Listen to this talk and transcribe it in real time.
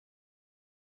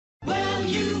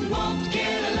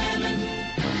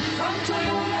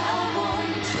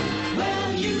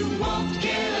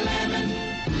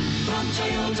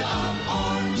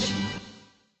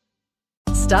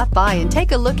Stop by and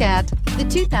take a look at the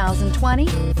 2020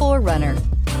 4Runner.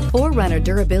 4Runner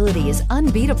durability is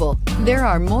unbeatable. There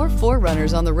are more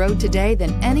 4Runners on the road today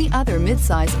than any other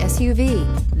midsize SUV.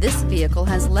 This vehicle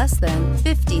has less than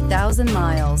 50,000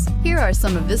 miles. Here are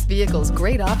some of this vehicle's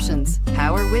great options: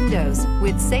 power windows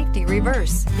with safety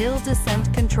reverse, hill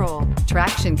descent control,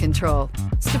 traction control,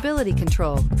 stability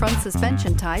control, front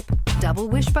suspension type, double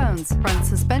wishbones, front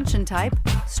suspension type,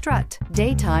 strut,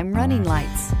 daytime running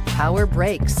lights, power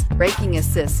brakes, braking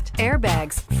assist,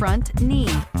 airbags, front knee.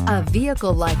 A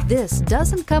vehicle like this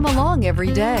doesn't come along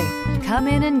every day. Come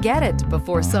in and get it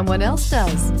before someone else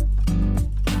does.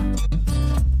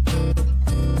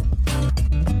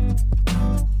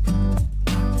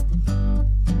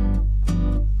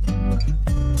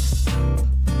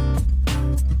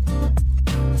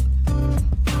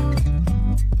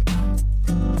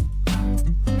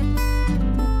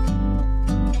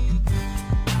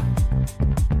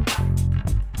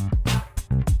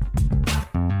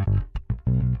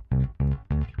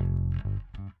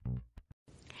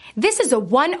 This is a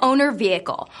one-owner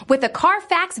vehicle with a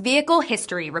Carfax Vehicle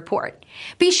History Report.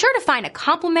 Be sure to find a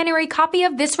complimentary copy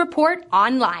of this report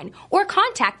online or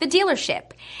contact the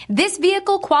dealership. This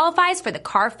vehicle qualifies for the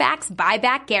Carfax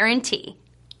Buyback Guarantee.